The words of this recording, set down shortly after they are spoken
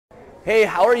Hey,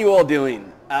 how are you all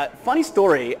doing? Funny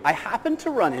story, I happened to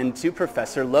run into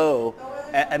Professor Loh.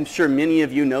 I'm sure many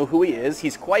of you know who he is.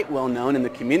 He's quite well known in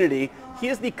the community. He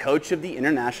is the coach of the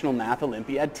International Math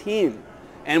Olympiad team.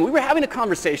 And we were having a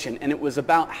conversation, and it was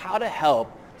about how to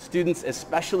help students,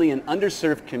 especially in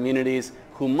underserved communities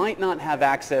who might not have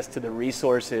access to the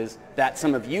resources that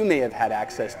some of you may have had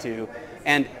access to.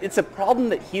 And it's a problem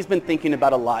that he's been thinking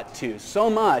about a lot too, so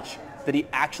much that he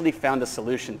actually found a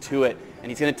solution to it. And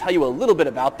he's going to tell you a little bit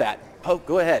about that. Oh,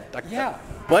 go ahead, Dr. Yeah,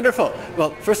 wonderful. Well,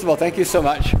 first of all, thank you so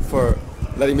much for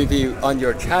letting me be on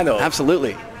your channel.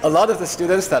 Absolutely. A lot of the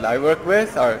students that I work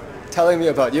with are telling me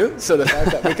about you, so the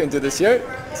fact that we can do this here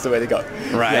is the way to go.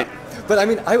 Right. Yeah. But I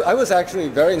mean, I was actually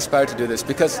very inspired to do this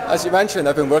because, as you mentioned,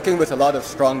 I've been working with a lot of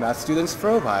strong math students for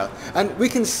a while. And we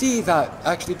can see that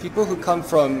actually people who come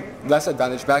from less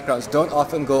advantaged backgrounds don't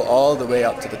often go all the way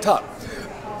up to the top.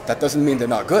 That doesn't mean they're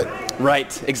not good.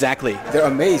 Right, exactly. They're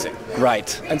amazing.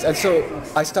 Right. And so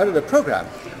I started a program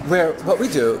where what we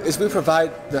do is we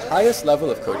provide the highest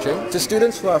level of coaching to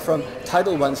students who are from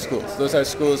Title I schools. Those are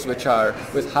schools which are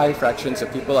with high fractions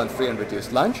of people on free and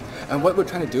reduced lunch. And what we're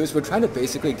trying to do is we're trying to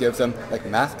basically give them like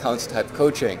math counts type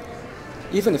coaching,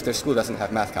 even if their school doesn't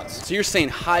have math counts. So you're saying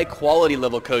high quality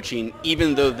level coaching,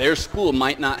 even though their school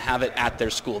might not have it at their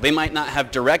school. They might not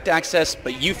have direct access,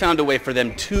 but you found a way for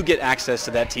them to get access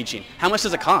to that teaching. How much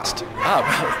does it cost?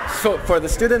 So for the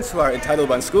students who are in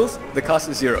Title I schools, the cost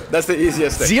is zero. That's the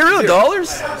easiest thing.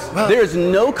 $0? Well, there's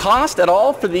no cost at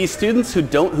all for these students who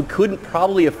couldn't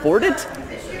probably afford it?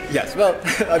 Yes, well,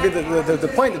 I mean,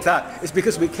 the point of that is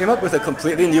because we came up with a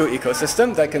completely new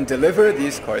ecosystem that can deliver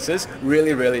these courses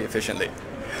really, really efficiently.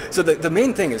 So the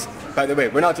main thing is, by the way,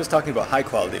 we're not just talking about high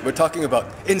quality, we're talking about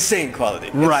insane quality.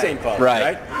 Right, insane quality,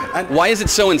 right. And why is it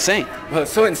so insane? Well,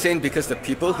 it's so insane because the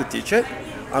people who teach it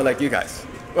are like you guys.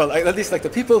 Well, at least like the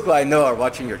people who I know are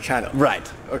watching your channel.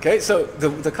 Right. Okay, so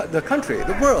the country,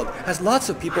 the world, has lots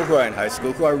of people who are in high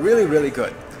school who are really, really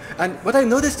good. And what I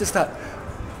noticed is that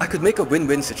I could make a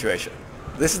win-win situation.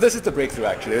 This is the breakthrough,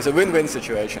 actually. It's a win-win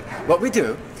situation. What we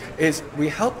do is we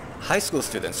help high school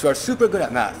students who are super good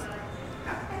at math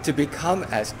to become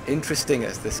as interesting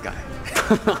as this guy.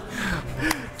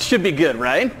 Should be good,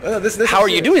 right? Well, How are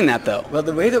you doing that, though? Well,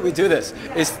 the way that we do this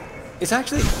is it's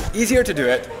actually easier to do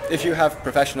it if you have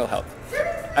professional help.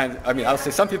 And I mean, I'll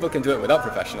say some people can do it without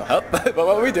professional help, but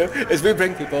what we do is we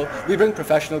bring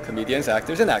professional comedians,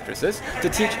 actors, and actresses to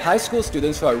teach high school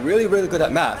students who are really, really good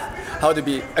at math how to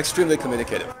be extremely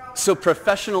communicative. So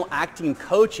professional acting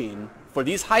coaching for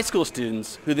these high school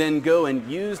students who then go and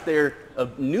use their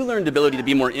new learned ability to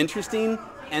be more interesting,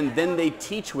 and then they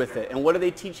teach with it. And what are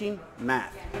they teaching?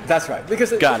 Math. That's right.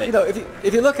 Because Got it. You know,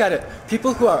 if you look at it,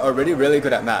 people who are already really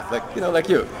good at math, like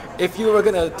you, if you were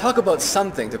going to talk about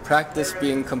something to practice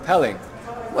being compelling,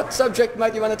 what subject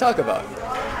might you want to talk about?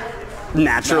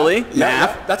 Naturally, math.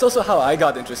 Yeah. That's also how I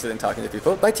got interested in talking to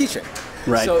people, by teaching.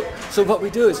 Right. So what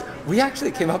we do is we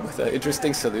actually came up with an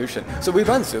interesting solution. So we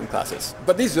run Zoom classes,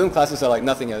 but these Zoom classes are like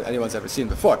nothing anyone's ever seen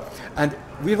before. And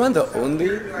we run the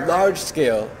only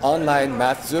large-scale online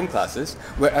math Zoom classes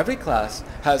where every class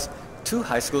has 2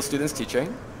 high school students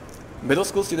teaching, middle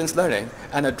school students learning,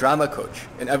 and a drama coach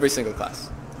in every single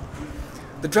class.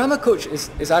 The drama coach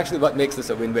is actually what makes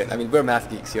this a win-win. I mean, we're math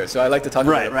geeks here, so I like to talk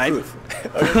about proof.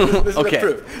 This is okay.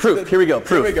 Proof. Proof. Here we go.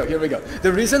 Proof. Here we go.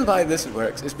 The reason why this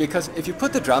works is because if you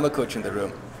put the drama coach in the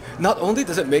room, not only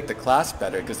does it make the class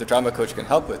better, because the drama coach can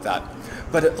help with that,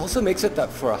 but it also makes it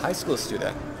that for a high school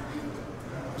student,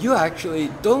 you actually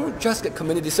don't just get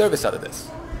community service out of this.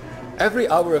 Every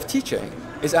hour of teaching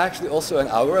is actually also an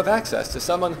hour of access to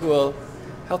someone who will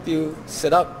help you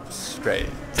sit up straight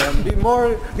and be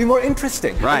more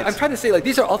interesting. Right. I'm trying to say, like,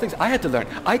 these are all things I had to learn.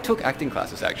 I took acting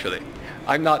classes, actually.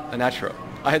 I'm not a natural.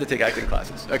 I had to take acting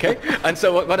classes, okay? And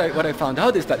so what I found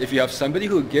out is that if you have somebody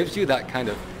who gives you that kind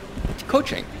of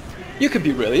coaching, you can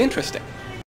be really interesting.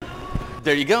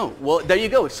 There you go. Well, there you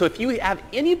go. So if you have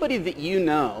anybody that you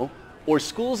know or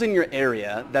schools in your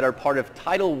area that are part of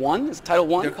Title I, is it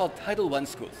Title I? They're called Title I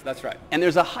schools, that's right. And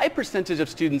there's a high percentage of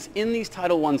students in these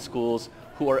Title I schools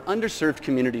who are underserved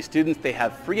community students. They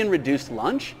have free and reduced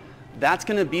lunch. That's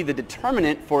going to be the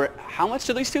determinant for how much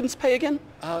do these students pay again?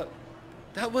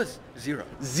 That was $0.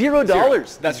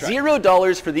 $0. That's right.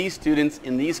 $0 for these students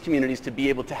in these communities to be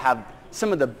able to have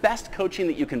some of the best coaching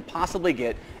that you can possibly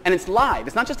get. And it's live.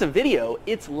 It's not just a video.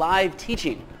 It's live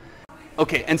teaching.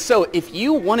 Okay, and so if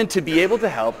you wanted to be able to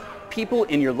help people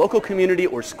in your local community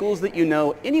or schools that you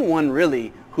know, anyone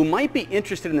really who might be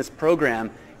interested in this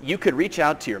program, you could reach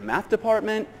out to your math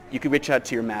department, You could reach out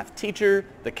to your math teacher,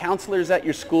 the counselors at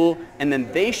your school, and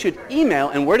then they should email.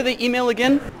 And where do they email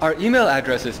again? Our email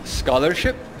address is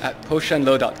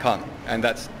scholarship@poshenloh.com, and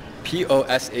that's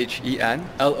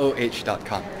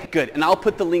POSHENLOH.com. Good, and I'll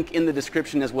put the link in the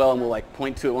description as well, and we'll like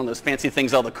point to it, one of those fancy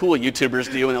things all the cool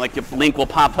YouTubers do, and like the link will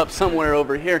pop up somewhere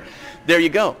over here. There you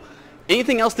go.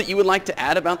 Anything else that you would like to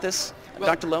add about this,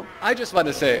 Dr. Loh? I just want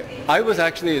to say, I was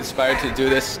actually inspired to do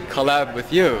this collab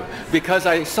with you because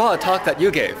I saw a talk that you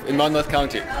gave in Monmouth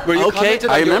County. Where you commented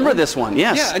on I remember this one,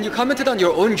 yes. Yeah, and you commented on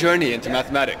your own journey into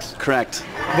mathematics. Correct.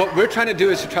 What we're trying to do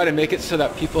is to try to make it so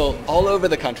that people all over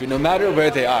the country, no matter where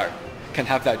they are, can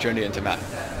have that journey into math.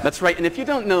 That's right, and if you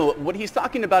don't know, what he's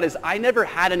talking about is I never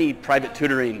had any private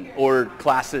tutoring or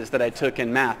classes that I took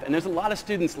in math, and there's a lot of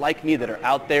students like me that are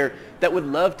out there that would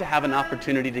love to have an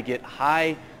opportunity to get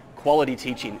high quality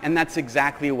teaching, and that's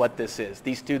exactly what this is.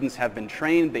 These students have been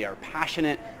trained, they are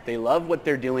passionate, they love what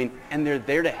they're doing, and they're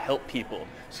there to help people.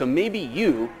 So maybe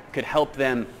you could help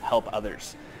them help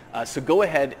others. So go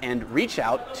ahead and reach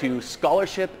out to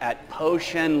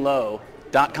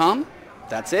scholarship@poshenloh.com.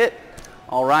 That's it.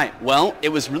 All right, well, it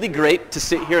was really great to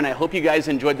sit here, and I hope you guys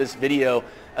enjoyed this video.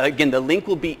 Again, the link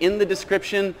will be in the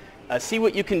description. See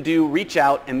what you can do, reach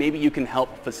out, and maybe you can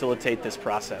help facilitate this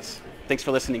process. Thanks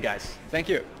for listening, guys. Thank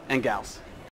you. And gals.